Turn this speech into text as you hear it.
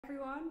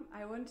Everyone,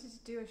 I wanted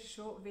to do a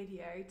short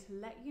video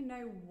to let you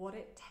know what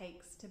it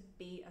takes to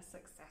be a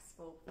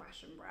successful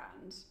fashion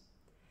brand.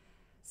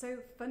 So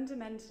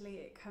fundamentally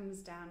it comes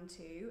down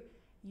to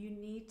you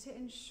need to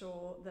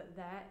ensure that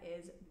there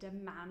is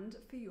demand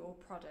for your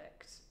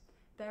product.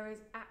 There is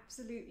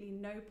absolutely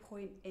no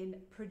point in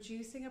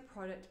producing a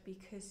product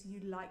because you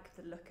like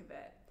the look of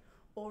it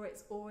or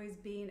it's always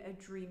been a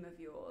dream of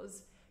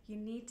yours. You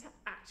need to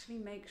actually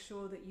make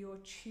sure that you're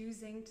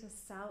choosing to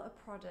sell a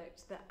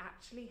product that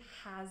actually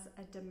has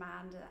a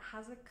demand, that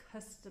has a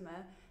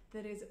customer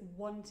that is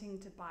wanting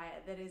to buy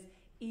it, that is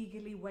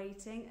eagerly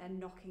waiting and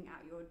knocking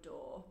at your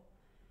door.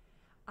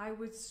 I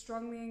would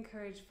strongly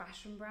encourage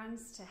fashion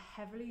brands to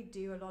heavily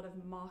do a lot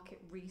of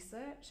market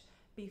research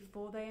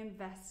before they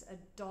invest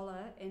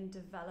 $1 in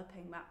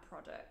developing that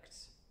product.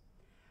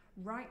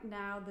 Right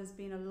now, there's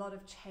been a lot of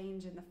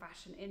change in the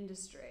fashion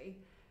industry.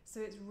 So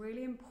it's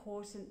really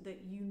important that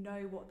you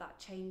know what that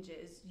change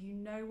is, you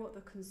know what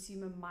the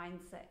consumer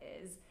mindset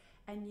is,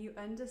 and you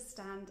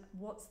understand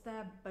what's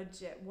their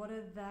budget, what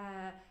are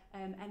their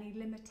any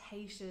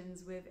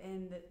limitations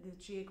within the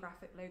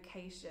geographic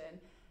location.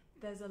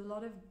 There's a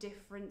lot of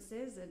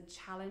differences and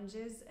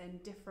challenges in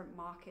different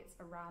markets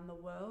around the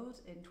world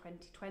in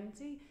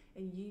 2020,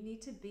 and you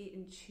need to be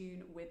in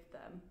tune with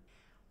them.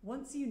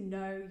 Once you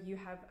know you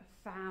have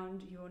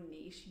found your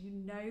niche, you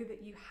know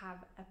that you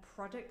have a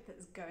product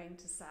that's going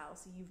to sell,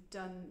 so you've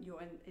done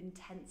your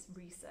intense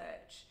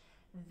research,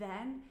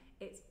 then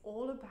it's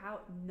all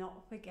about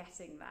not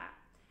forgetting that.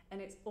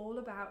 And it's all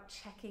about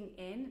checking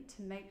in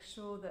to make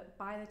sure that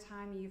by the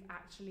time you've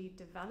actually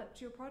developed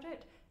your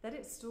product, that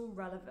it's still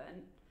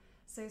relevant.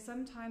 So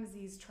sometimes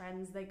these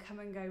trends, they come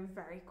and go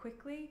very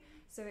quickly.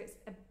 So it's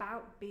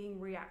about being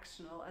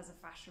reactional as a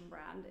fashion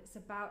brand. It's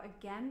about,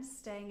 again,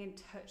 staying in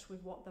touch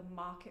with what the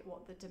market,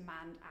 what the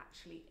demand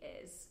actually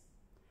is.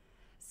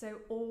 So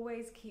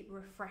always keep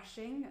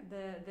refreshing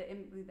the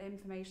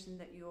information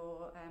that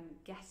you're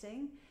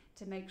getting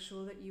to make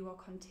sure that you are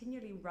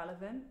continually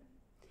relevant.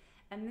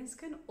 And this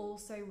can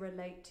also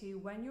relate to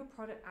when your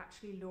product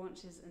actually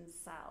launches and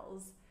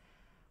sells.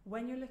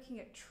 When you're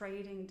looking at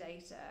trading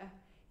data,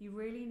 you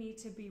really need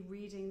to be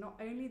reading not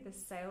only the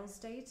sales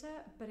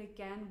data, but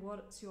again,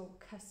 what's your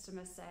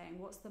customer saying,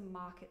 what's the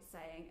market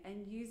saying,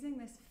 and using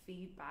this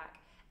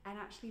feedback and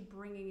actually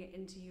bringing it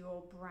into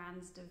your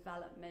brand's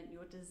development,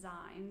 your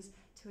designs,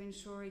 to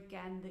ensure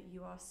again that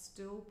you are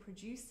still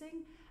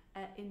producing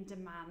an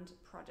in-demand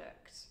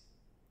product.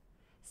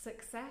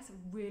 Success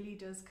really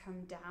does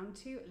come down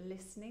to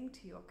listening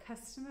to your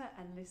customer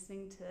and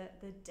listening to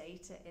the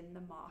data in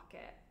the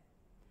market.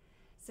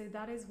 So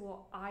that is what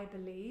I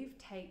believe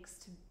takes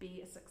to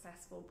be a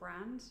successful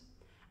brand.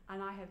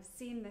 And I have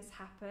seen this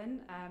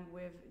happen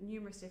with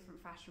numerous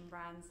different fashion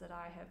brands that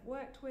I have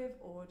worked with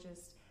or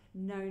just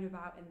known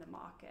about in the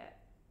market.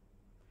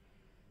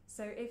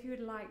 So if you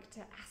would like to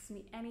ask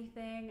me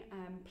anything,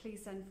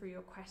 please send through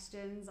your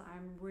questions.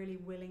 I'm really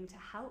willing to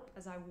help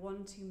as I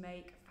want to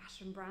make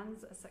fashion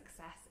brands a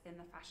success in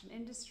the fashion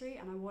industry,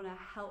 and I want to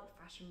help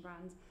fashion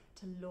brands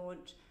to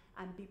launch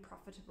and be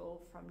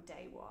profitable from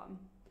day one.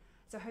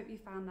 So I hope you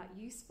found that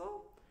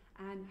useful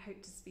and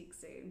hope to speak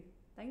soon.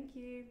 Thank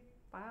you.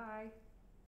 Bye.